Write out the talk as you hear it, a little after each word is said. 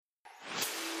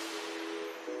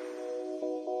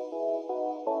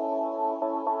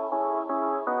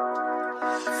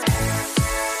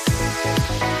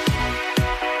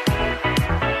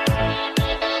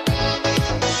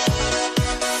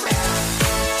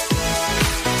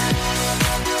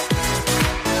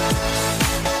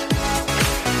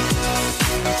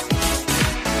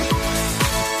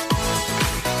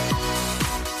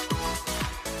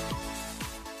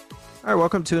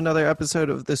welcome to another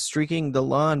episode of the Streaking the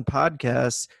Lawn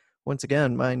podcast. Once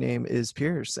again, my name is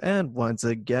Pierce, and once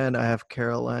again, I have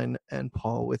Caroline and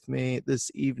Paul with me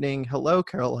this evening. Hello,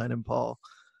 Caroline and Paul.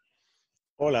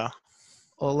 Hola.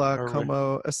 Hola,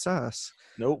 ¿cómo estás?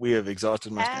 Nope, we have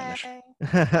exhausted my Spanish.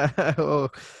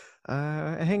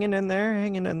 Hanging in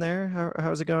there.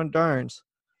 How's it going, Darns?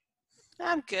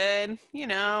 I'm good.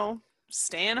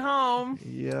 Staying home.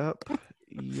 Yep.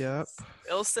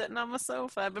 Still sitting on my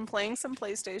sofa. I've been playing some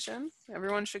PlayStation.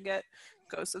 Everyone should get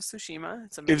Ghost of Tsushima.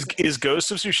 It's amazing. Is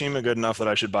Ghost of Tsushima good enough that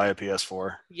I should buy a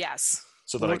PS4? Yes.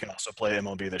 So that I can also play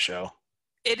MLB The Show?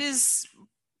 It is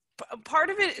part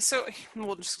of it. So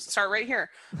we'll just start right here.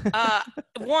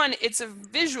 One, it's a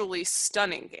visually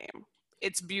stunning game.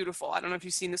 It's beautiful. I don't know if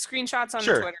you've seen the screenshots on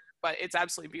Twitter, but it's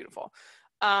absolutely beautiful.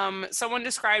 Someone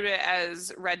described it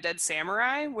as Red Dead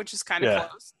Samurai, which is kind of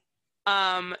close.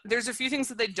 There's a few things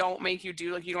that they don't make you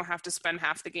do, like you don't have to spend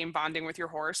half the game bonding with your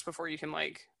horse before you can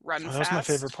run fast. That's my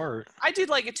favorite part. I did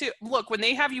like it too. Look, when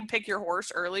they have you pick your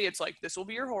horse early, it's like, this will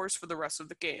be your horse for the rest of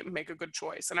the game. Make a good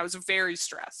choice. And I was very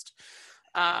stressed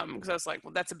because I was like,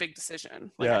 well, that's a big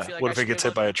decision. I feel like what if it gets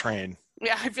hit by a train?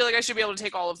 Yeah, I feel like I should be able to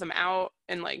take all of them out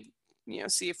and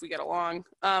see if we get along.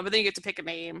 But then you get to pick a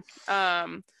name.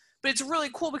 But it's really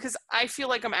cool because I feel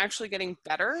like I'm actually getting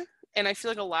better. And I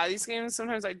feel like a lot of these games,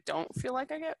 sometimes I don't feel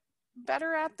like I get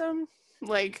better at them.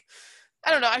 I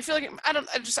don't know. I feel like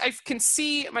I can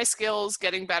see my skills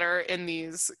getting better in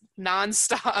these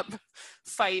nonstop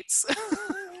fights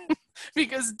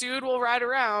because dude will ride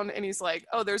around and he's like,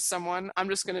 oh, there's someone. I'm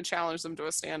just going to challenge them to a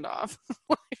standoff.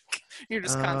 You're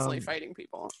just constantly fighting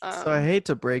people. So I hate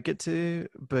to break it to you,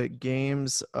 but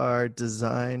games are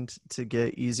designed to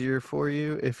get easier for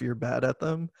you if you're bad at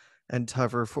them and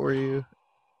tougher for you.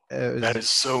 That is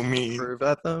so mean. Improve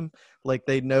at them.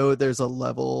 They know there's a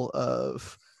level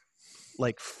of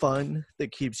fun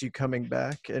that keeps you coming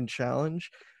back and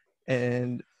challenge.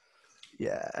 And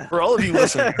yeah. For all of you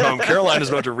listening at home, Caroline is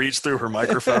about to reach through her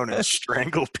microphone and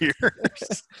strangle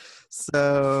Pierce.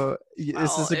 So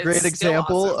this is a great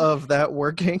example of that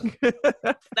working.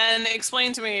 Then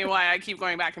explain to me why I keep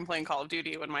going back and playing Call of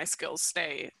Duty when my skills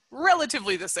stay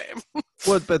relatively the same.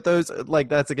 Well, but those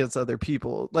that's against other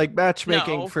people.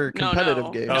 Matchmaking for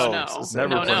competitive games.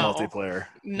 Never play multiplayer.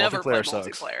 Never play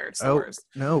multiplayer. It's the worst.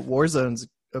 No, Warzone's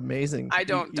amazing. I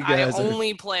don't. I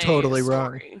only play totally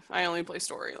story. Wrong. I only play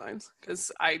storylines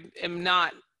because I am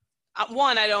not.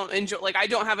 One, I don't enjoy. I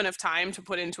don't have enough time to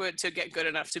put into it to get good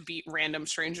enough to beat random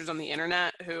strangers on the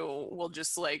internet who will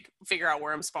just figure out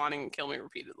where I'm spawning and kill me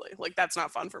repeatedly. That's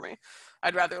not fun for me.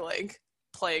 I'd rather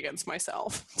play against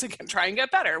myself to try and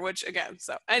get better. Which again,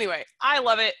 so anyway, I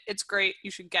love it. It's great.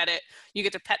 You should get it. You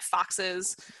get to pet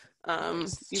foxes.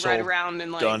 You ride around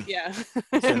and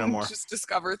Say no more. just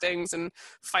discover things and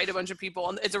fight a bunch of people.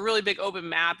 And it's a really big open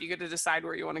map. You get to decide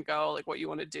where you want to go, what you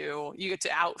want to do. You get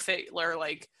to outfit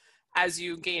as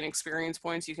you gain experience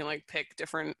points, you can pick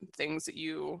different things that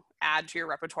you add to your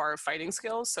repertoire of fighting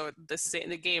skills. So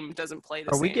the game doesn't play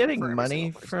the same. Are we getting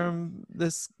money from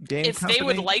this game? If they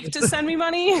would like to send me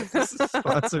money,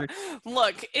 sponsor.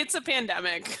 Look, it's a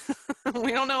pandemic.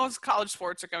 We don't know if college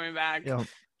sports are coming back. Yeah.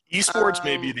 Esports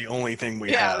may be the only thing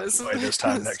we have by this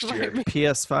time next year.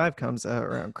 PS5 comes out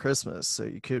around Christmas, so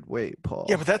you could wait, Paul.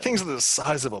 Yeah, but that thing's the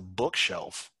size of a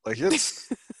bookshelf. It's.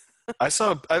 I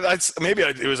saw.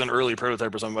 It was an early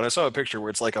prototype or something, but I saw a picture where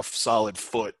it's a solid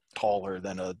foot taller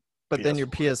than a. But PS4. then your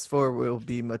PS4 will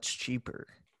be much cheaper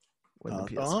when the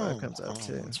PS5 comes out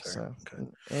too. So,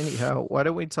 anyhow, why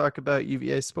don't we talk about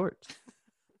UVA sports?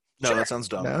 No, Sure. That sounds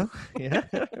dumb. No, yeah.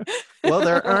 Well,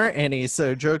 there aren't any,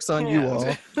 so joke's on you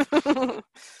all.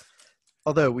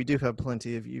 Although we do have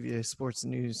plenty of UVA sports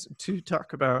news to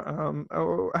talk about.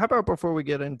 How about before we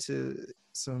get into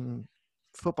some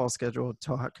football schedule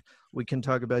talk, we can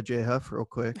talk about Jay Huff real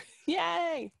quick.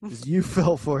 Yay! Because you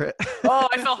fell for it. Oh,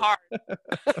 I fell hard.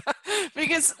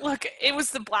 Because look, it was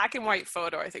the black and white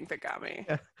photo I think that got me.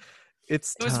 Yeah. It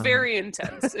was very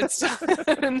intense.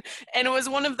 And it was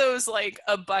one of those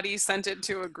a buddy sent it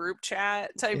to a group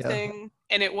chat type thing,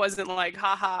 and it wasn't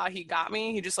haha, he got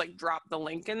me. He just dropped the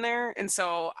link in there, and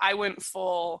so I went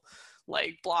full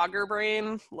blogger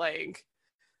brain.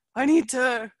 I need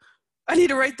to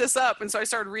write this up, and so I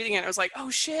started reading it. I was like, oh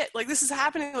shit, this is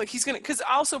happening. He's gonna, because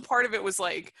also part of it was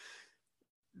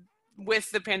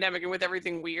with the pandemic and with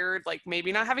everything weird,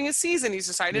 maybe not having a season, he's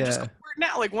decided to just go for it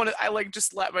now. I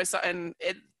just let myself, and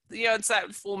it, it's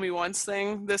that fool me once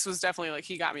thing. This was definitely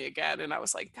he got me again, and I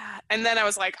was like, God. And then I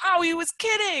was like, oh, he was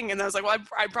kidding, and I was like, well,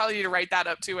 I probably need to write that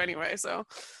up too anyway. So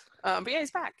But yeah,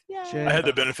 he's back. Yeah. Jay- I had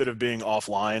the benefit of being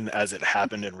offline as it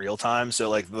happened in real time. So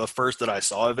like the first that I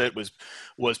saw of it was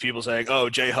people saying, "Oh,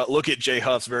 Jay Huff, look at Jay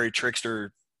Huff's very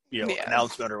trickster, Yeah.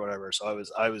 announcement or whatever." So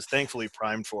I was thankfully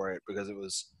primed for it because it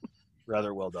was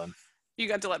rather well done. You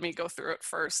got to let me go through it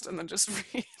first and then just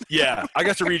read. Yeah, I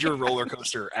got to read your roller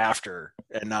coaster after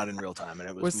and not in real time, and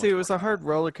it was. Well, see, it was a hard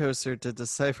roller coaster to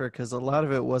decipher because a lot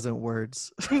of it wasn't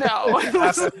words. No. It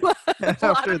was a lot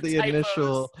After of the typos.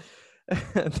 initial,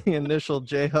 the initial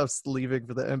Jay Huff's leaving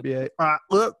for the NBA. Gotta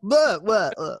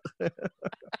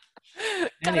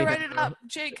write it Anyhow. up.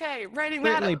 JK, writing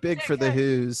that Certainly up. big for the JK.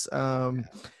 Who's.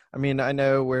 I mean, I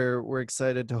know we're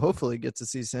excited to hopefully get to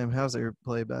see Sam Hauser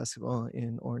play basketball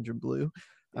in orange and blue,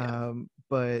 Yeah.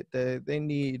 but they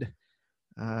need,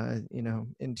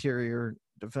 interior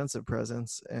defensive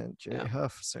presence, and Jay Yeah.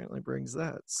 Huff certainly brings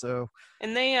that. So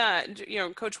And they,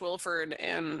 Coach Wilford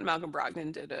and Malcolm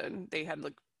Brogdon they had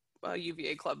like a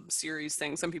UVA club series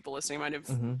thing. Some people listening might have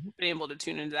mhm. been able to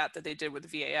tune into that they did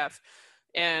with VAF.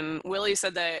 And Willie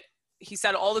said that he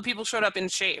said all the people showed up in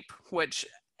shape, which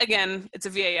again, it's a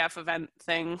VAF event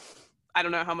thing. I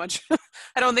don't know how much.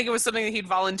 I don't think it was something that he'd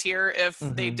volunteer if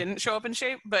they Mhm. didn't show up in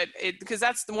shape, but because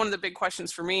that's one of the big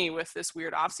questions for me with this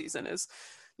weird off season is,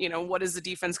 what is the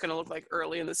defense going to look like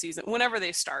early in the season, whenever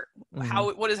they start? Mhm. How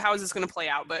is this going to play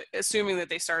out? But assuming that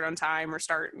they start on time or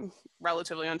start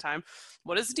relatively on time,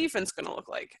 what is the defense going to look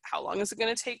like? How long is it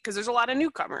going to take? Because there's a lot of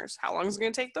newcomers. How long is it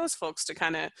going to take those folks to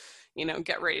kind of,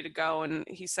 get ready to go? And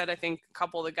he said, I think a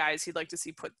couple of the guys he'd like to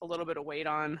see put a little bit of weight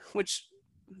on, which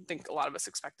I think a lot of us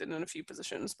expected in a few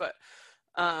positions. But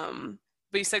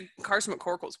he said Carson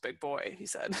McCorkle's a big boy. He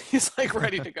said he's like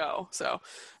ready to go. So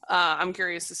I'm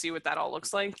curious to see what that all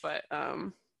looks like. But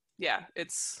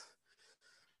it's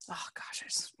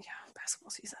basketball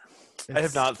season. I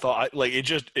have not thought it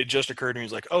just occurred to me.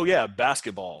 It's like, oh yeah,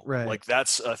 basketball. Right. Like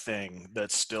that's a thing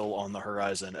that's still on the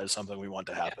horizon as something we want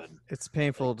to happen. It's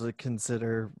painful to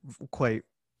consider quite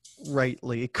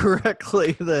rightly,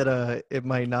 correctly, that it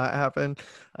might not happen.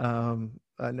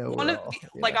 I know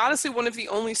honestly, one of the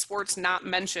only sports not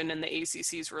mentioned in the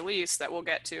ACC's release that we'll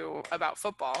get to about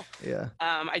football. Yeah.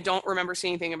 I don't remember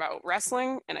seeing anything about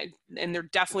wrestling, and there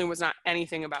definitely was not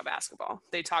anything about basketball.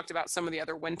 They talked about some of the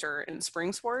other winter and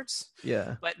spring sports.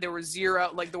 Yeah. But there was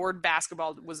zero, the word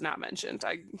basketball was not mentioned.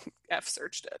 I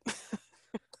searched it.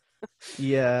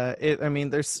 Yeah.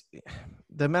 There's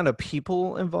the amount of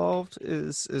people involved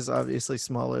is obviously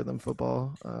smaller than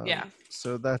football. Yeah.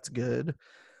 So that's good.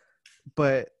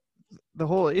 But the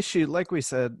whole issue, like we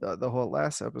said, the whole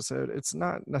last episode, it's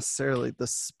not necessarily the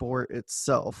sport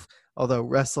itself. Although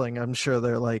wrestling, I'm sure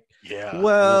they're like, Yeah.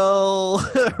 well,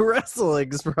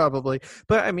 wrestling's probably.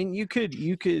 But I mean, you could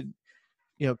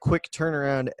quick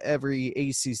turnaround every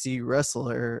ACC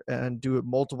wrestler and do it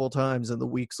multiple times in the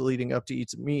weeks leading up to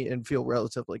each meet and feel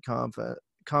relatively confident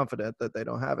that they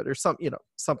don't have it or something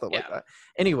like that.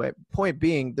 Anyway, point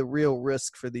being, the real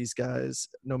risk for these guys,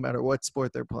 no matter what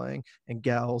sport they're playing, and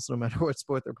gals, no matter what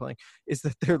sport they're playing, is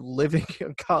that they're living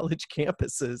on college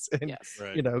campuses and Yes.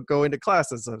 Right. going to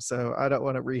classes. So I don't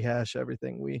want to rehash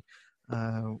everything we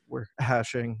were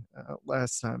hashing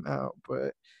last time out,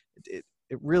 but it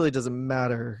really doesn't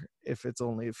matter if it's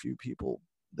only a few people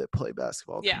that play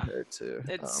basketball compared to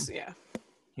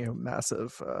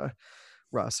massive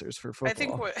rosters for football. I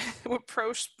think what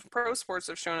pro sports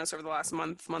have shown us over the last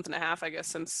month and a half, I guess,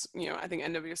 since I think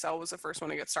NWSL was the first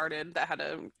one to get started, that had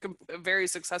a very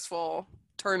successful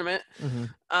tournament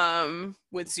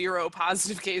with 0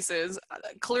 positive cases.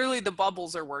 Clearly, the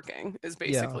bubbles are working. Is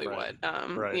basically what the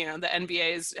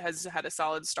NBA has had a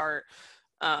solid start.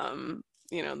 The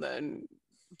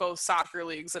both soccer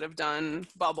leagues that have done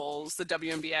bubbles, the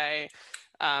WNBA.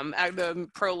 At the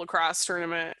pro lacrosse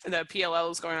tournament, the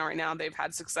PLL is going on right now. They've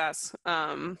had success.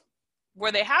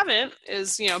 Where they haven't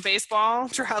is, baseball,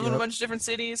 traveling a bunch of different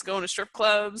cities, going to strip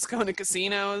clubs, going to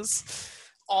casinos.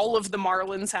 All of the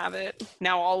Marlins have it.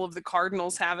 Now all of the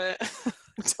Cardinals have it.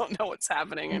 Don't know what's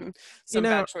happening and some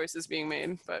bad choices being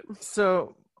made. But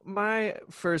so my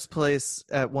first place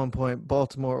at one point,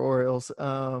 Baltimore Orioles,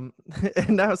 and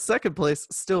now second place,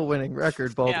 still winning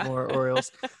record, Baltimore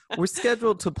Orioles, were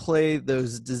scheduled to play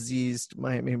those diseased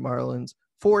Miami Marlins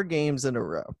 4 games in a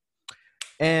row.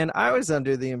 And I was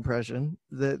under the impression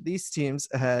that these teams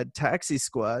had taxi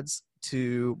squads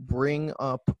to bring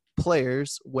up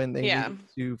players when they needed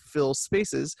to fill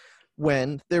spaces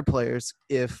when their players,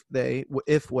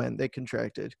 when they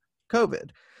contracted COVID.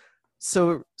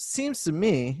 So it seems to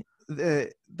me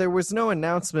that there was no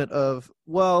announcement of,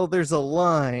 well, there's a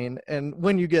line, and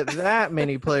when you get that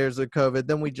many players with COVID,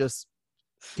 then we just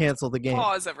cancel the game.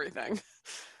 Pause everything.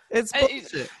 It's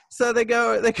bullshit. So they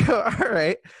go, all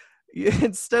right,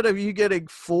 instead of you getting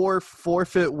 4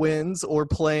 forfeit wins or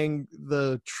playing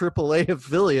the AAA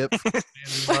affiliate,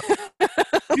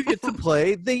 you get to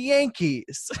play the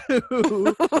Yankees,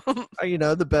 who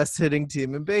are, the best hitting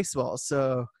team in baseball.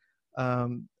 So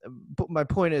but my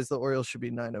point is the Orioles should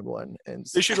be 9-1, and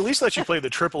They should at least let you play the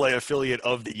AAA affiliate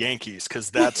of the Yankees, because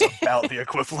that's about the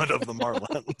equivalent of the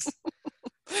Marlins.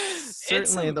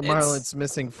 Certainly the Marlins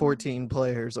missing 14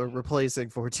 players or replacing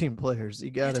 14 players.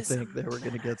 You got to think they were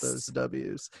going to get those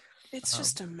W's. It's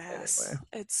just a mess. Anyway.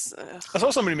 It's. I saw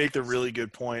somebody make the really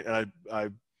good point, and I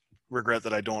regret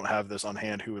that I don't have this on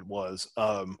hand who it was,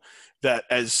 that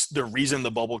as the reason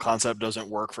the bubble concept doesn't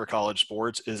work for college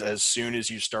sports is as soon as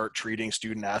you start treating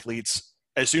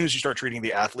as soon as you start treating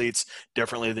the athletes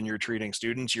differently than you're treating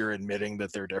students, you're admitting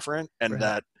that they're different, and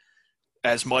that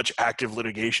as much active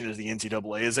litigation as the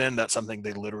NCAA is in, that's something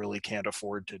they literally can't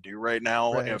afford to do right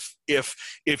now. Right.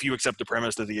 If you accept the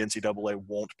premise that the NCAA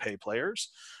won't pay players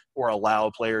or allow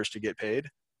players to get paid.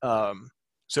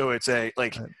 So it's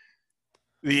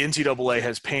the NCAA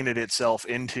has painted itself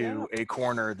into a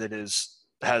corner that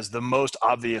has the most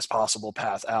obvious possible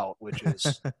path out, which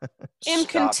is and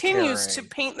continues caring.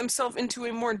 to paint themselves into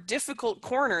a more difficult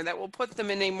corner that will put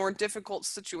them in a more difficult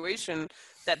situation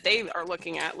that they are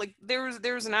looking at. Like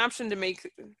there's an option to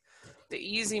make the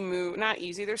easy move, not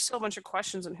easy. There's still a bunch of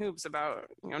questions and hoops about,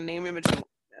 name, image, and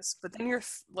likeness, but then you're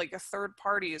like a third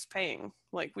party is paying.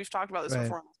 Like we've talked about this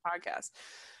before on this podcast.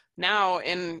 Now,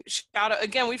 and shout out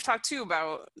again, we've talked too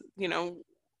about,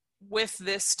 with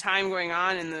this time going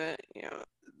on and the,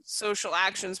 social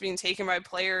actions being taken by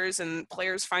players and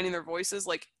players finding their voices,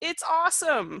 like it's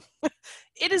awesome.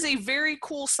 It is a very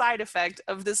cool side effect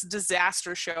of this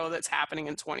disaster show that's happening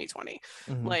in 2020.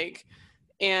 Mm-hmm.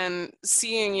 And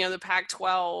seeing, the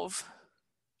Pac-12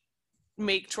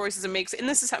 make choices and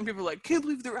this is how people are like, can't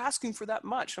believe they're asking for that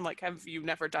much. I'm like, have you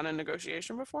never done a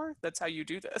negotiation before? That's how you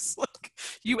do this. Like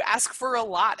you ask for a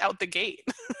lot out the gate.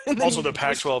 Also, the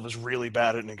Pac-12 is really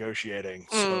bad at negotiating.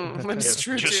 So that's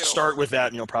true just too. Start with that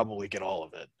and you'll probably get all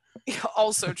of it. Yeah,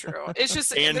 also true. It's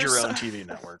just and your own TV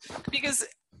network. Because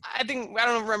I don't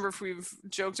remember if we've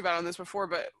joked about on this before,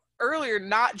 but earlier,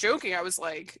 not joking, I was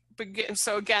like,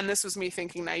 so again, this was me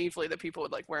thinking naively that people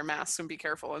would like wear masks and be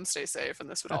careful and stay safe, and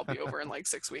this would all be over in like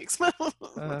 6 weeks.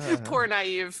 Poor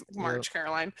naive March,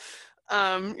 Caroline.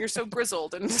 You're so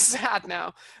grizzled and sad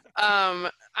now. I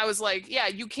was like, yeah,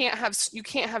 you can't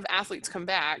have athletes come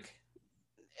back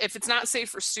if it's not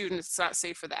safe for students. It's not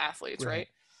safe for the athletes, right?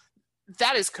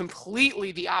 That is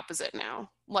completely the opposite now.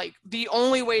 Like the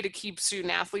only way to keep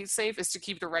student athletes safe is to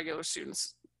keep the regular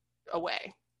students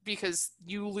away, because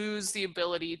you lose the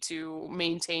ability to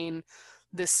maintain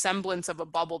this semblance of a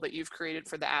bubble that you've created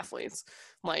for the athletes.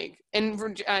 Like,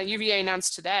 and UVA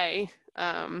announced today,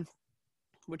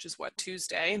 which is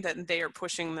Tuesday, that they are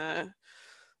pushing the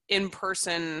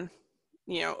in-person,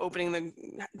 opening the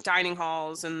dining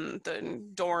halls and the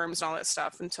dorms and all that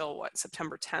stuff until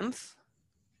September 10th,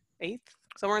 8th,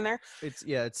 somewhere in there.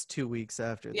 It's 2 weeks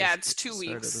after. It's 2 weeks.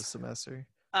 Start of the semester.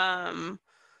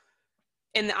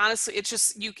 And honestly, it's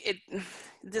just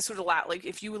this would allow, like,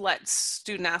 if you let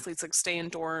student athletes like stay in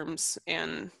dorms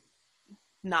and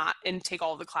take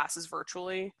all of the classes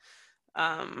virtually,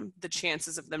 the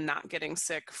chances of them not getting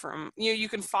sick from, you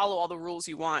can follow all the rules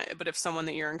you want, but if someone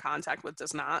that you're in contact with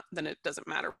does not, then it doesn't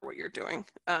matter what you're doing.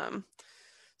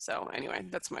 So anyway,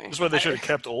 that's why they should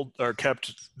have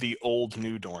kept the old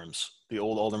new dorms, the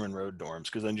old Alderman Road dorms,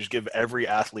 because then just give every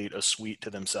athlete a suite to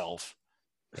themselves.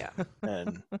 Yeah.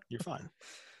 And you're fine.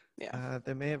 Yeah.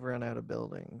 They may have run out of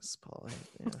buildings, Paulie.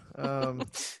 Yeah.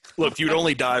 Look, you'd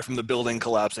only die from the building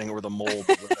collapsing or the mold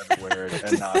everywhere,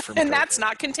 and not from. And COVID. That's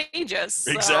not contagious.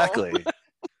 So. Exactly.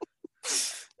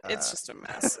 It's just a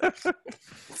mess.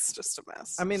 It's just a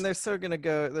mess. I mean, they're still gonna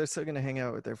hang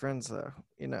out with their friends, though.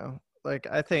 Like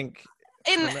I think.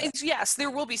 And yes,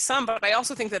 there will be some, but I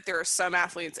also think that there are some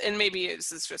athletes, and maybe it's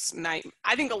just night.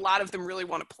 I think a lot of them really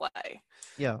want to play.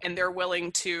 Yeah. And they're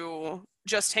willing to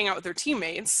just hang out with their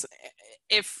teammates.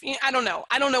 I don't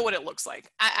know what it looks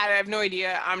like. I have no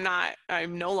idea.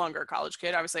 I'm no longer a college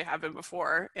kid. Obviously I have been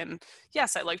before. And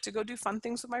yes, I like to go do fun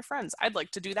things with my friends. I'd like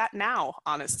to do that now,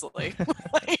 honestly.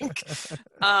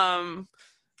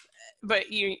 But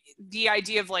the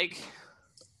idea of like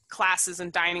classes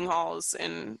and dining halls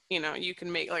and, you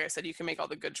can make, like I said, you can make all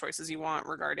the good choices you want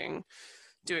regarding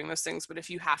doing those things. But if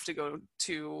you have to go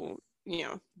to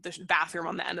the bathroom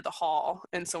on the end of the hall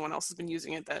and someone else has been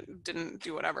using it that didn't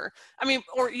do whatever. I mean,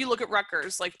 or you look at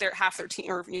Rutgers, like half their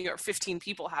team or 15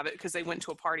 people have it because they went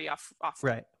to a party off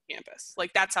right. campus.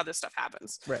 Like that's how this stuff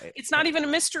happens. Right. It's not even a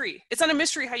mystery. It's not a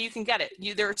mystery how you can get it.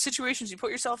 There are situations you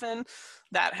put yourself in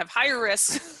that have higher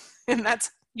risk, and that's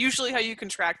usually how you can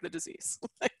track the disease.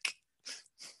 Like,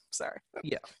 sorry.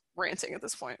 Yeah. Ranting at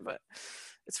this point, but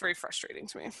it's very frustrating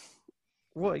to me.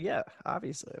 Well, yeah,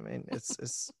 obviously. I mean,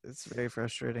 it's very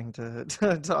frustrating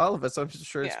to all of us. I'm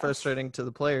sure it's frustrating to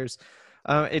the players.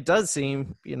 It does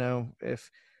seem, if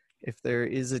there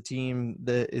is a team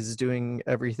that is doing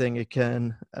everything it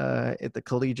can at the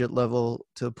collegiate level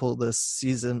to pull this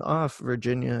season off,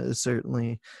 Virginia is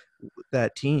certainly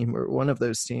that team or one of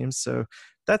those teams. So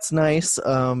that's nice,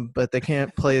 but they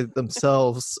can't play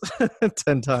themselves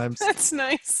 10 times. That's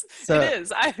nice. So it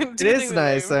is. It is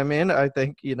nice. I mean, I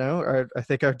think, I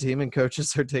think our team and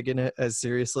coaches are taking it as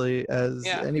seriously as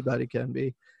anybody can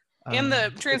be. And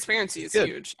the transparency is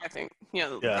huge, I think.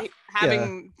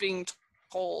 Being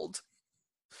told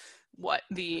what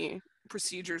the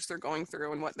procedures they're going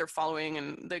through and what they're following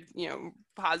and the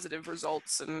positive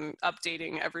results and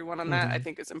updating everyone on that, I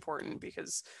think is important,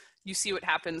 because you see what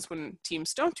happens when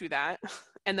teams don't do that.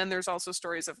 And then there's also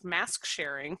stories of mask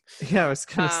sharing. Yeah, I was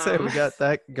gonna say we got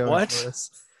that going. What? For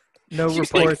us. No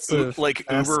reports of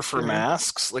Uber for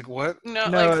masks? Like what? No,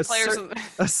 like players.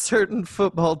 A certain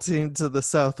football team to the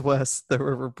southwest, there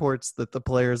were reports that the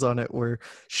players on it were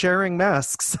sharing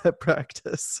masks at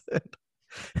practice.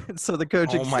 And so the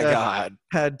coaching staff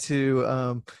had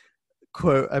to,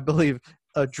 quote, I believe,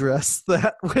 address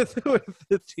that with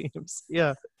the teams.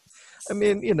 Yeah. I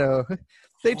mean,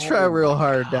 they try real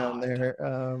hard down there.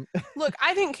 Look,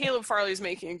 I think Caleb Farley's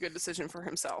making a good decision for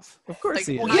himself. Of course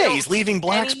he is. Well, yeah, he's leaving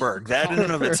Blacksburg. That in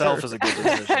and of itself is a good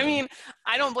decision. I mean,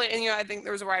 I don't blame, and I think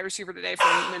there was a wide receiver today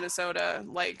from Minnesota.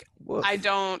 Like, Woof. I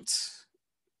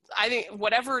think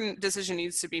whatever decision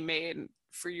needs to be made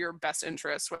for your best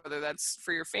interest, whether that's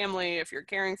for your family, if you're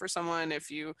caring for someone,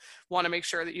 if you want to make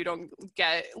sure that you don't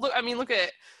look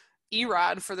at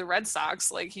Erod for the Red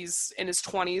Sox. Like, he's in his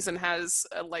 20s and has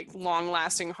a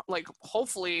long-lasting,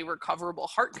 hopefully recoverable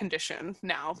heart condition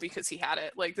now because he had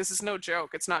it. Like, this is no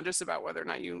joke. It's not just about whether or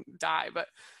not you die, but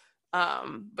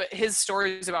his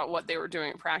stories about what they were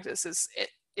doing in practice is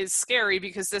scary,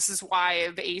 because this is why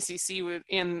the ACC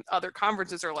and other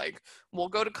conferences are like, we'll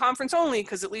go to conference only,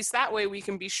 because at least that way we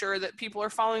can be sure that people are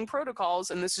following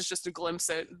protocols. And this is just a glimpse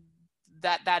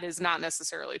that is not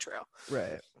necessarily true.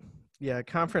 Right. Yeah,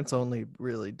 conference only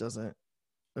really doesn't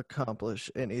accomplish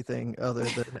anything other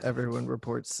than everyone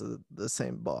reports to the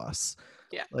same boss.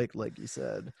 Yeah. Like you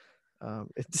said.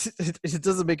 It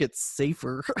doesn't make it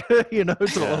safer,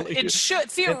 It should,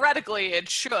 theoretically, it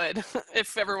should,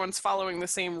 if everyone's following the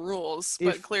same rules,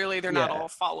 but clearly they're not all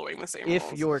following the same rules.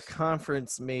 If your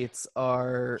conference mates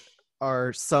are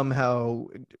somehow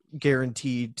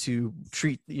guaranteed to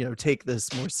take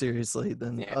this more seriously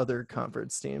than other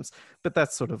conference teams, but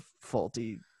that's sort of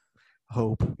faulty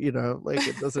hope,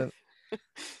 it doesn't.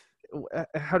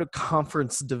 How do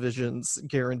conference divisions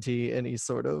guarantee any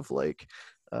sort of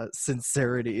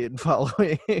sincerity in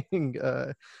following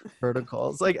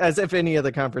protocols? Like, as if any of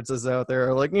the conferences out there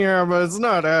are like, yeah, but it's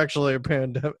not actually a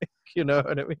pandemic. You know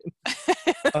what I mean?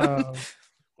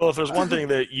 Well, if there's one thing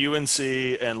that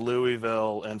UNC and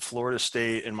Louisville and Florida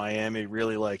State and Miami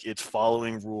really like, it's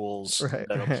following rules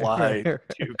that apply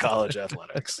to college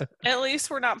athletics. At least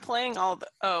we're not playing all the.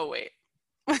 Oh wait.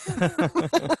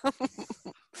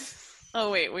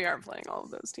 We are playing all of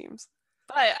those teams.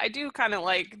 But I do kind of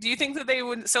do you think that they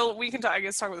would, so we can talk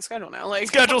about the schedule now.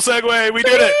 Schedule segue, we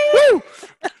did it!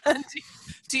 Woo!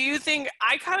 Do you think,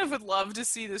 I kind of would love to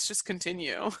see this just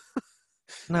continue.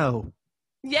 No.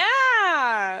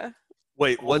 Yeah.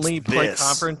 Wait, what's only this? Play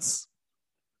conference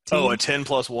team? Oh, a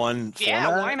 10+1 format?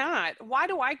 Yeah, why not? Why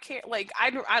do I care? I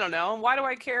don't know. Why do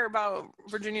I care about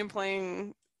Virginia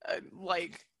playing,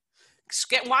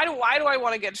 why do I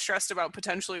want to get stressed about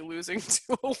potentially losing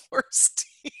to a worse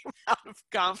team out of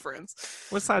conference?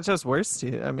 Well, it's not just worse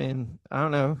team. I mean, I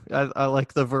don't know. I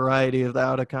like the variety of the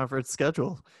out of conference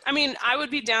schedule. I mean, I would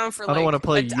be down for I don't want to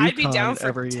play I'd be UConn down for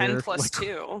every 10 year. plus 2.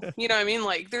 You know what I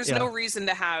mean? There's no reason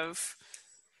to have.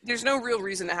 There's no real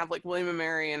reason to have William and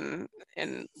Mary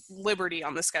and Liberty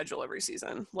on the schedule every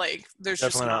season. There's Definitely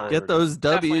just not. Get those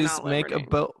W's, not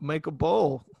make a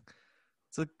bowl.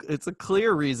 It's a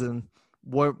clear reason.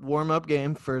 Warm up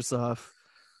game first off.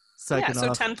 Second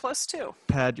off, 10 plus 2.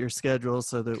 Pad your schedule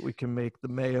so that we can make the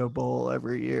Mayo Bowl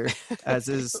every year, as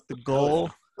is the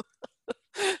goal.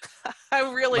 I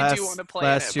really do want to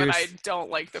play in it, but I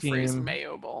don't like the phrase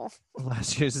Mayo Bowl.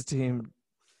 Last year's team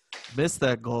missed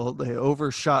that goal. They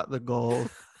overshot the goal,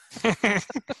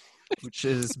 which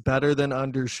is better than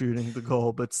undershooting the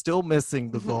goal, but still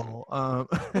missing the goal.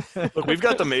 Look, we've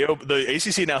got the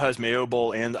ACC now has Mayo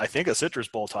Bowl and I think a Citrus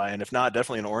Bowl tie, and if not,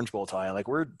 definitely an Orange Bowl tie. Like,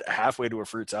 we're halfway to a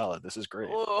fruit salad. This is great.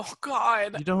 Oh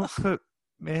God! You don't put,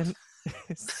 man.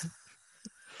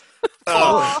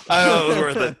 Oh, that was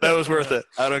worth it. That was worth it.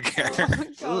 I don't care. Oh my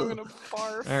God, I'm gonna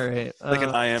barf. All right. Like an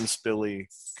I am Spilly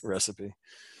recipe.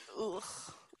 Ugh.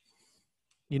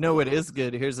 You know what is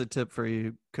good? Here's a tip for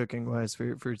you cooking wise for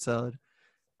your fruit salad.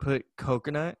 Put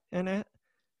coconut in it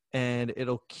and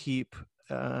it'll keep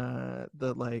the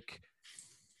like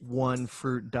one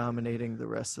fruit dominating the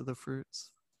rest of the fruits.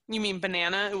 You mean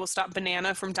banana? It will stop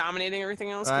banana from dominating everything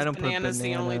else? I don't 'Cause put banana's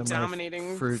the only banana in my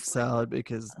dominating fruit salad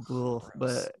because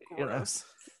but gross.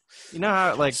 you know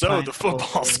how like So the football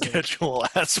pineapple- schedule,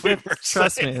 as we were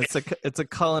Trust saying. me, it's a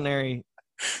culinary.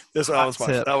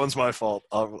 That one's my fault.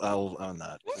 I'll own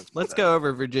that. Let's go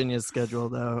over Virginia's schedule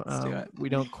though. Let's do it. We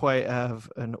don't quite have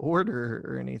an order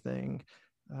or anything.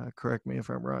 Correct me if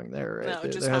I'm wrong there. Right? No,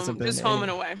 There hasn't been home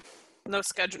any- and away. No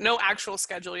schedule, no actual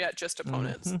schedule yet. Just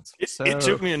opponents. Mhm. It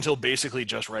took me until basically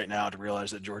just right now to realize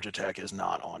that Georgia Tech is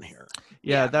not on here.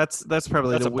 Yeah, Yeah. that's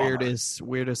probably That's the a bummer.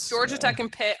 weirdest. Georgia Tech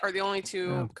and Pitt are the only two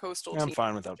Yeah. coastal I'm teams.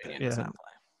 fine without Virginia Pitt. does Yeah. not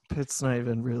play. Pitt's not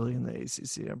even really in the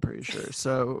ACC. I'm pretty sure.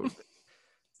 So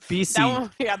BC,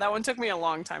 That one took me a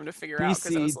long time to figure out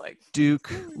because I was BC like,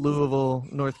 Duke, Louisville,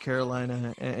 North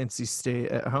Carolina, and NC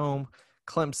State at home.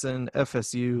 Clemson,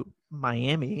 FSU,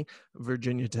 Miami,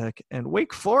 Virginia Tech, and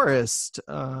Wake Forest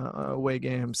away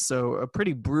games. So a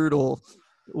pretty brutal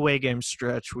away game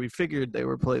stretch. We figured they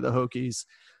would play the Hokies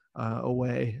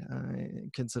away,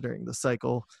 considering the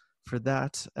cycle for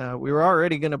that. We were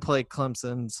already going to play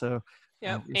Clemson, so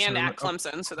yeah, we and sort of at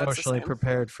Clemson, so that's the emotionally same.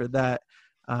 prepared for that.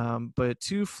 But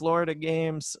two Florida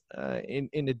games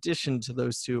in addition to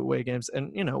those two away games,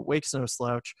 and Wake's no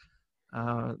slouch.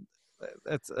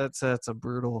 That's a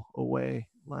brutal away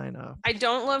lineup. I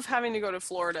don't love having to go to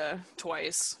Florida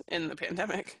twice in the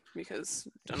pandemic because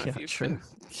I don't know Yeah, if you've true. been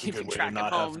It's a good keeping way to track at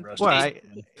not have home. the rest Well, of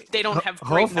the They don't have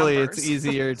great hopefully numbers. it's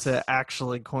easier to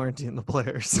actually quarantine the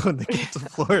players when they get to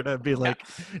Florida. Be like,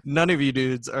 none of you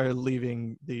dudes are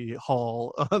leaving the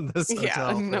hall on this Yeah,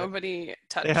 hotel. but nobody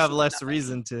touched. they have less nothing.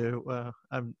 reason to. Well,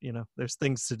 there's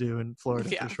things to do in Florida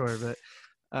Yeah. for sure, but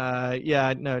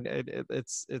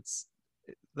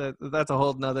that's a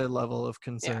whole nother level of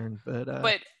concern.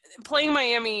 But playing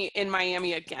Miami in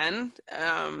Miami again,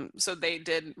 so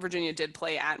Virginia did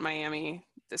play at Miami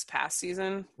this past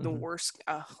season. The Mhm. worst.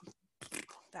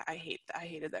 I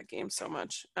hated that game so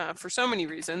much for so many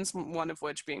reasons. One of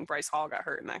which being Bryce Hall got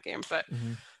hurt in that game. But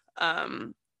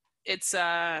Mhm. it's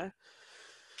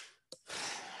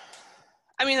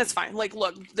I mean, that's fine. Like,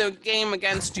 look, the game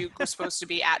against Duke was supposed to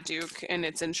be at Duke, and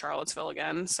it's in Charlottesville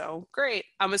again. So great.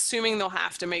 I'm assuming they'll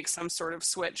have to make some sort of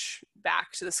switch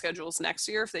back to the schedules next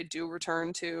year if they do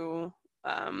return to,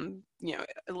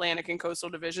 Atlantic and Coastal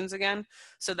divisions again,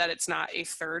 so that it's not a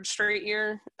third straight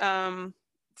year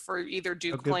for either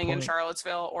Duke good playing in point.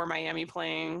 Charlottesville or Miami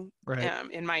playing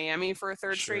Right. in Miami for a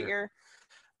third straight Sure. year.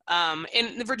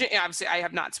 In Virginia, obviously, I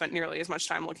have not spent nearly as much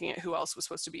time looking at who else was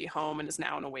supposed to be home and is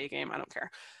now an away game. I don't care.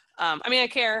 I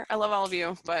care. I love all of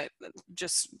you, but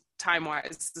just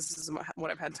time-wise, this is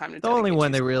what I've had time to. The only dedicate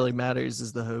one to. that really matters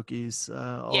is the Hokies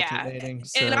alternating.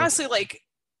 So, And honestly, like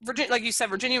Virginia, like you said,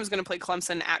 Virginia was going to play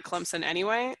Clemson at Clemson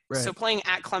anyway. Right. So playing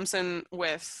at Clemson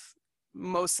with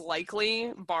most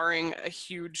likely, barring a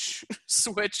huge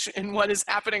switch in what is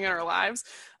happening in our lives,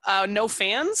 no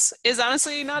fans is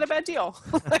honestly not a bad deal.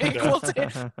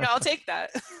 I'll take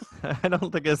that. I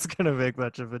don't think it's going to make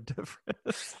much of a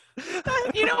difference.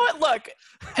 You know what? Look,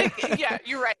 yeah,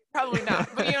 you're right. Probably not.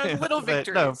 But little But,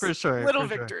 victories. no, for sure. Little for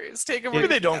sure. victories. Take them. Maybe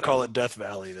they don't call it Death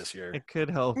Valley this year. It could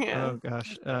help. Yeah. Oh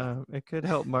gosh, it could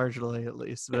help marginally at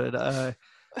least. But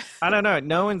I don't know.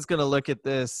 No one's going to look at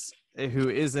this who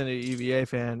isn't a UVA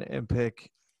fan and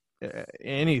pick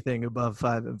anything above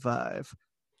 5-5.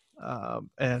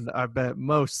 And I bet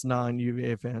most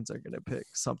non-UVA fans are going to pick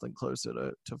something closer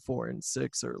to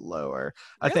 4-6 or lower.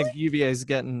 I think UVA is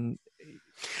getting.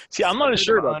 See, I'm not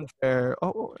sure about unfair.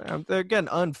 They're getting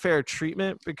unfair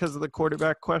treatment because of the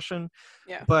quarterback question.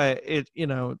 Yeah. But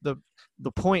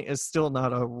the point is still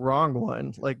not a wrong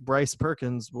one. Like Bryce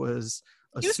Perkins was.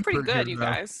 He was pretty good, you superhero,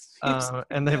 guys. He was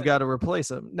and they've good. got to replace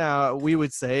him. Now, we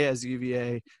would say, as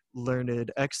UVA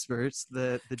learned experts,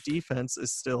 that the defense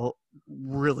is still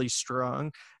really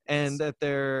strong, and that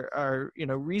there are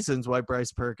reasons why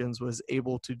Bryce Perkins was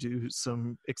able to do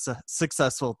some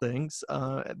successful things.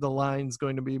 The line's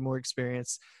going to be more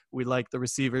experienced. We like the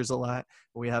receivers a lot.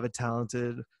 We have a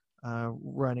talented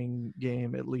running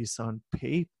game, at least on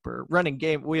paper. Running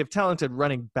game, we have talented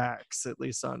running backs, at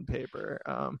least on paper.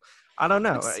 I don't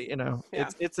know,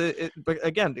 but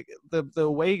again, the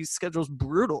away schedule's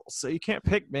brutal, so you can't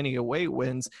pick many away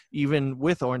wins, even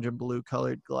with orange and blue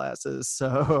colored glasses.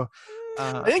 So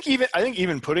I think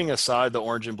even putting aside the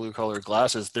orange and blue colored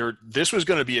glasses, this was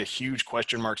going to be a huge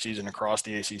question mark season across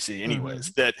the ACC anyways.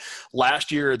 Mm-hmm. That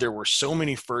last year there were so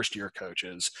many first year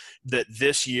coaches that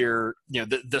this year,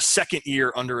 the second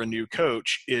year under a new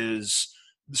coach is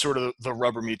sort of the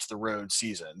rubber meets the road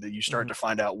season, that you start to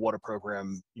find out what a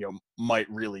program might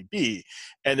really be.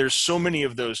 And there's so many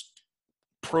of those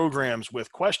programs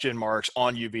with question marks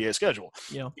on UVA's schedule.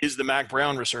 Is the Mac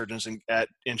Brown resurgence in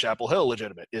Chapel Hill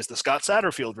legitimate? Is the Scott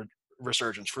Satterfield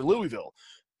resurgence for Louisville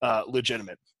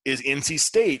legitimate? Is NC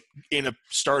State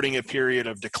starting a period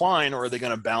of decline, or are they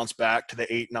going to bounce back to the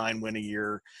 8-9 win a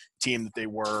year team that they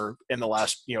were in the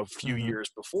last few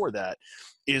years before that?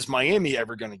 Is Miami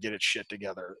ever going to get its shit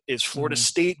together? Is Florida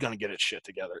State going to get its shit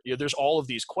together? There's all of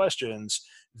these questions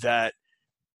that,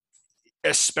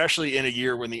 especially in a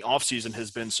year when the offseason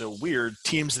has been so weird,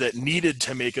 teams that needed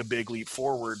to make a big leap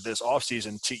forward this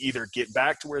offseason to either get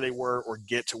back to where they were or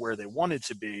get to where they wanted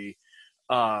to be,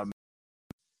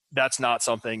 that's not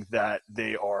something that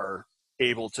they are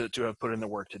able to have put in the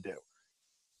work to do.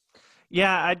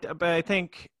 Yeah, but I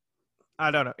think,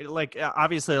 I don't know, like,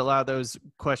 obviously a lot of those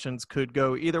questions could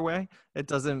go either way. It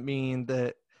doesn't mean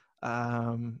that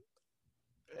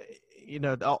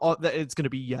it's going to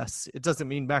be yes. It doesn't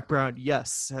mean Mac Brown,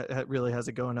 yes, really has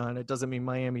it going on. It doesn't mean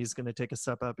Miami is going to take a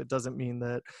step up. It doesn't mean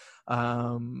that,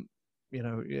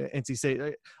 NC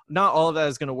State, not all of that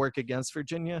is going to work against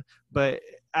Virginia. But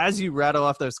as you rattle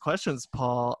off those questions,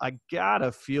 Paul, I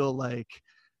gotta feel like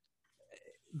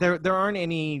there aren't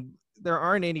any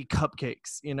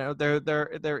cupcakes.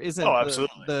 There isn't. Oh,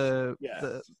 absolutely.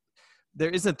 There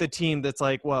isn't the team that's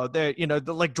like, well, they're,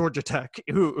 like Georgia Tech,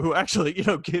 who actually,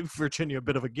 give Virginia a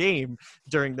bit of a game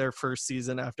during their first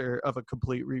season of a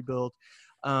complete rebuild.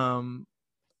 I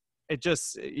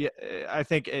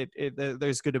think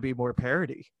there's going to be more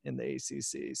parity in the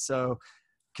ACC. So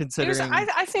considering,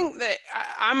 I think that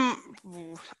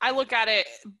I look at it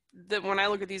that when I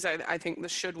look at these, I think the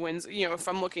should wins. If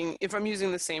I'm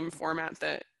using the same format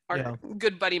that our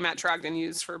good buddy Matt Trogdon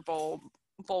used for bowl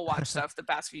watch stuff the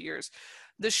past few years,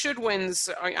 the should wins,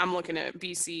 I'm looking at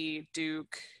BC,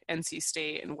 Duke, NC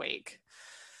State, and Wake.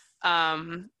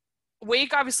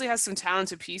 Wake obviously has some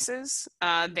talented pieces.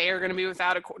 They are going to be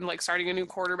without starting a new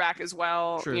quarterback as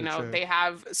well. True. They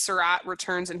have Surratt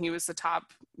returns, and he was the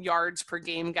top yards per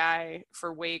game guy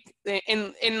for Wake.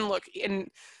 And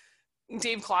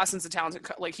Dave Clawson's a talented,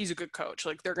 he's a good coach.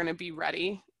 They're going to be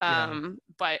ready.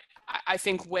 But I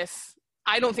think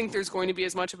I don't think there's going to be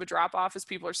as much of a drop-off as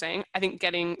people are saying. I think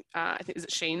getting, is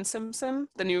it Shane Simpson,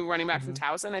 the new running back from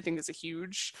Towson, I think is a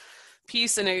huge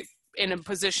piece in a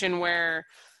position where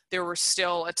there were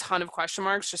still a ton of question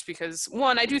marks, just because,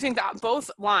 one, I do think that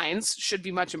both lines should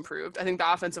be much improved. I think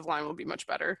the offensive line will be much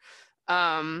better.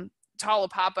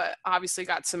 Talapapa obviously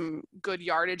got some good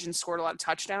yardage and scored a lot of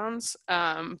touchdowns,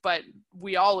 but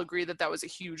we all agree that was a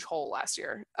huge hole last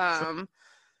year.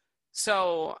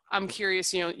 So I'm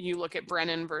curious, you look at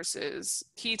Brennan versus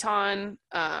Keaton.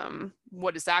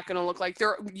 What is that going to look like?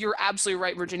 You're absolutely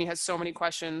right. Virginia has so many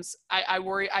questions. I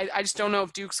worry. I just don't know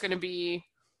if Duke's going to be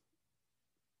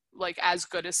as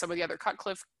good as some of the other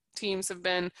Cutcliffe teams have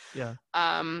been. Yeah.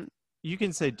 You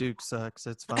can say Duke sucks.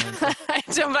 It's fine. But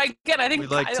again, I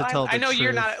think I know truth.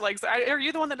 You're not are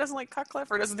you the one that doesn't like Cutcliffe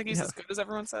or doesn't think he's as good as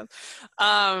everyone says?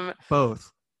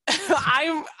 Both.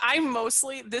 I'm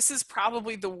mostly, this is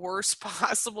probably the worst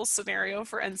possible scenario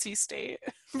for NC State,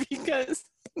 because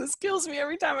this kills me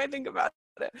every time I think about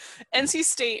it. NC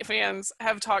State fans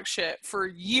have talked shit for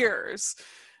years,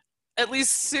 at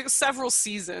least several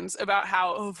seasons, about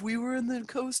how if we were in the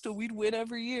Coastal, we'd win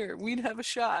every year. We'd have a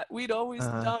shot. We'd always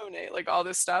dominate, all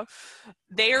this stuff.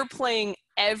 They are playing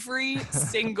every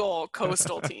single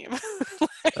Coastal team.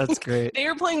 That's great. They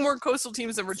are playing more Coastal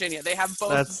teams than Virginia. They have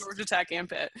both Georgia Tech and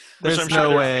Pitt. There's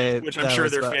no way. Which I'm sure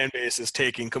their fan base is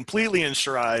taking completely in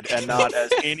stride, and not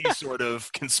as any sort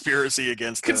of conspiracy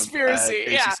against them at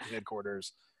ACC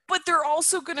headquarters. But they're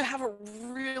also going to have a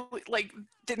really,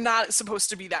 they're not supposed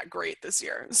to be that great this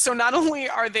year. So not only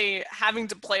are they having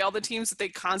to play all the teams that they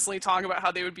constantly talk about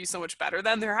how they would be so much better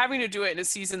than, they're having to do it in a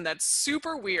season that's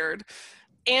super weird.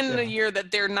 and in a year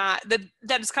that they're not,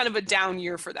 that is kind of a down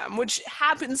year for them, which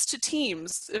happens to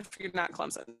teams if you're not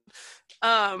Clemson.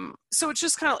 So it's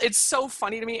just kind of, it's so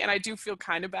funny to me, and I do feel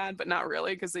kind of bad, but not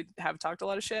really, because they have talked a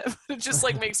lot of shit. It just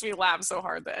like makes me laugh so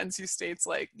hard that NC State's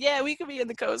like, yeah, we could be in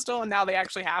the Coastal, and now they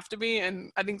actually have to be.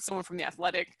 And I think someone from The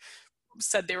Athletic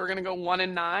said they were going to go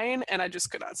 1-9, and I just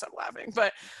could not stop laughing.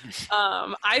 But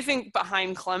I think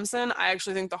behind Clemson, I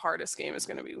actually think the hardest game is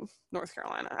going to be North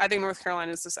Carolina. I think North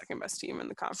Carolina is the second best team in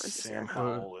the conference this year.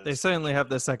 They certainly have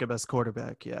the second best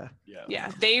quarterback. Yeah,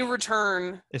 they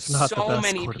return so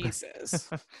many pieces.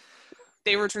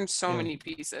 They return so many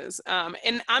pieces.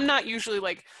 And I'm not usually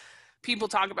like, people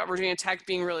talk about Virginia Tech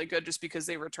being really good just because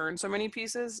they return so many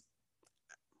pieces.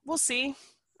 We'll see.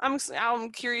 I'm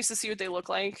curious to see what they look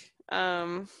like.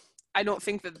 I don't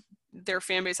think that their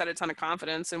fan base had a ton of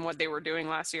confidence in what they were doing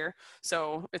last year.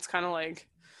 So it's kind of like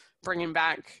bringing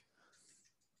the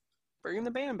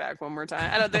band back one more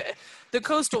time. I don't, the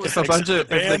Coastal was the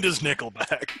band is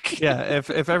Nickelback. Yeah,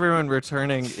 if everyone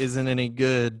returning isn't any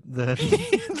good, then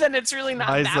then it's really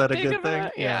not is that big a good of thing?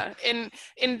 Yeah.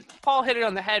 And Paul hit it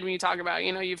on the head when you talk about,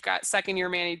 you've got second year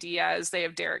Manny Diaz, they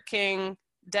have Derek King.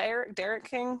 De'Aaron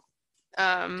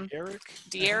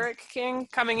King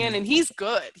coming in, and he's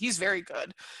good. He's very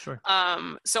good. Sure.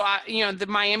 So the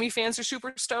Miami fans are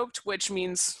super stoked, which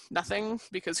means nothing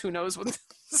because who knows what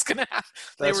is going to happen.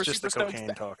 They were super stoked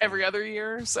every other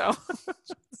year. So,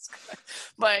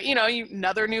 but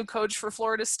another new coach for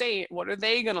Florida State. What are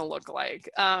they going to look like?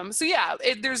 So yeah,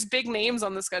 there's big names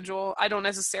on the schedule. I don't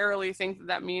necessarily think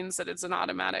that means that it's an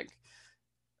automatic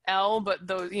L, but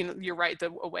though you're right,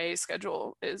 the away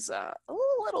schedule is a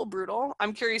little brutal.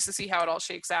 I'm curious to see how it all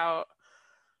shakes out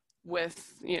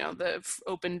with the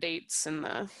open dates and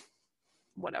the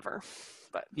whatever.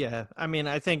 But yeah, I mean,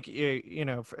 I think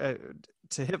to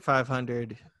hit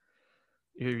 500,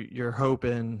 you're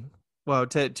hoping. Well,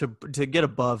 to get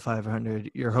above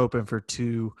 500, you're hoping for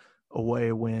 2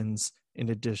 away wins in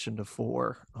addition to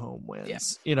 4 home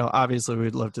wins. Yeah. Obviously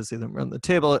we'd love to see them run the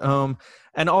table at home,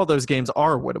 and all those games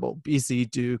are winnable.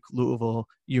 BC, Duke, Louisville,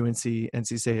 UNC,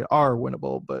 NC State are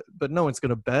winnable, but no one's going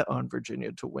to bet on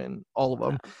Virginia to win all of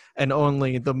them. And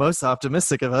only the most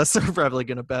optimistic of us are probably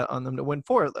going to bet on them to win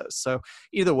 4 of those. So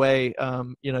either way,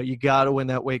 you got to win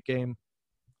that weight game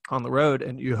on the road,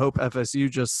 and you hope FSU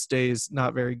just stays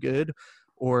not very good,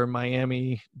 or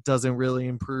Miami doesn't really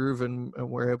improve and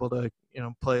we're able to,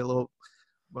 play a little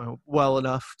well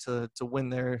enough to win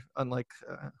there, unlike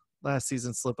last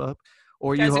season's slip up.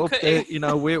 Or you hope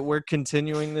that, we're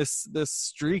continuing this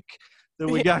streak that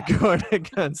we got going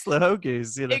against the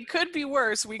Hokies. It could be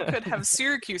worse. We could have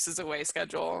Syracuse's away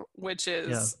schedule, which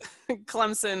is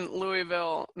Clemson,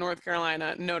 Louisville, North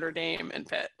Carolina, Notre Dame, and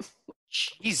Pitt.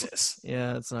 Jesus.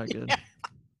 Yeah, it's not good. Yeah.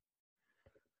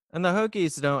 And the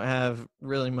Hokies don't have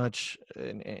really much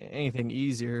anything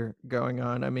easier going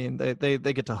on. I mean, they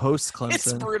get to host Clemson.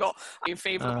 It's brutal.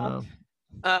 Favorable.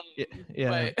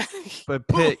 Yeah. But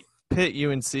Pitt,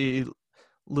 UNC,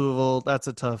 Louisville, that's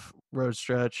a tough road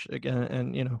stretch again.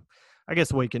 And, I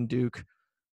guess Wake and Duke,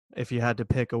 if you had to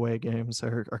pick away games,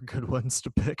 are good ones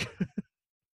to pick.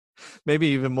 Maybe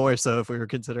even more so if we were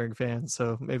considering fans.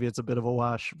 So maybe it's a bit of a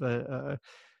wash. But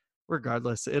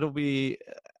regardless, it'll be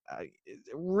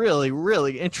really,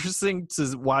 really interesting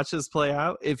to watch this play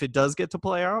out if it does get to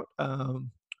play out.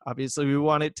 Obviously, we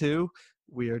want it to.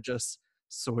 We are just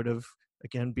sort of,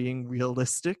 again, being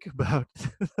realistic about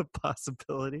the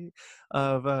possibility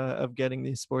of getting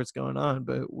these sports going on.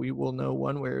 But we will know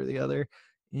one way or the other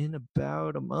in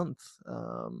about a month.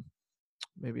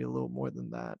 Maybe a little more than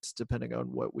that, depending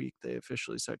on what week they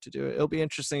officially start to do it. It'll be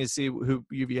interesting to see who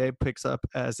UVA picks up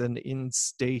as an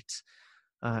in-state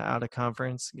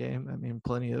out-of-conference game. I mean,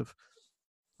 plenty of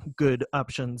good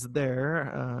options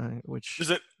there. Which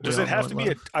does it have to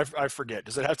be I forget.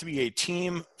 Does it have to be a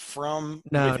team from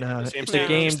no the same state? The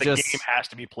game has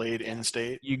to be played in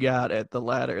state. You got it. The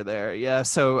latter there. Yeah.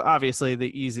 So obviously,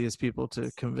 the easiest people to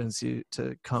convince you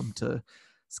to come to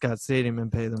Scott Stadium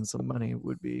and pay them some money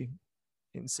would be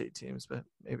in-state teams, but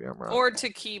maybe I'm wrong. Or to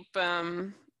keep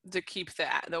the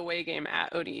away game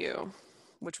at ODU,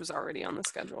 which was already on the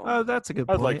schedule. Oh, that's a good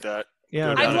point. I'd like that.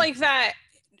 Yeah, I'd like that.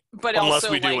 But unless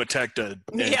also, we do what Tech did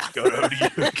and go to ODU.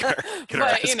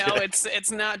 But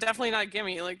it's not definitely not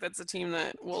gimme. Like that's a team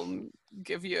that will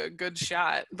give you a good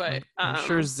shot. But I'm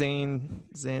sure Zane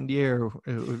Zandier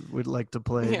would like to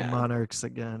play the Monarchs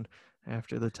again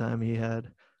after the time he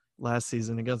had last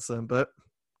season against them. But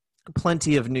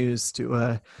plenty of news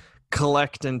to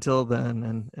collect until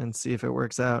then and see if it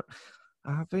works out.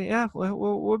 But yeah,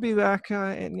 we'll be back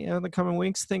in the coming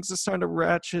weeks. Things are starting to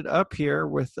ratchet up here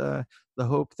with the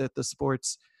hope that the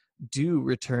sports do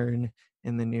return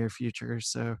in the near future.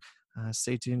 So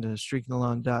stay tuned to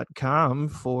streakingthelong.com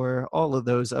for all of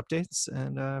those updates.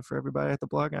 And for everybody at the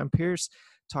blog, I'm Pierce.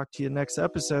 Talk to you next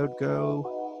episode. Go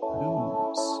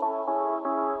Hoos.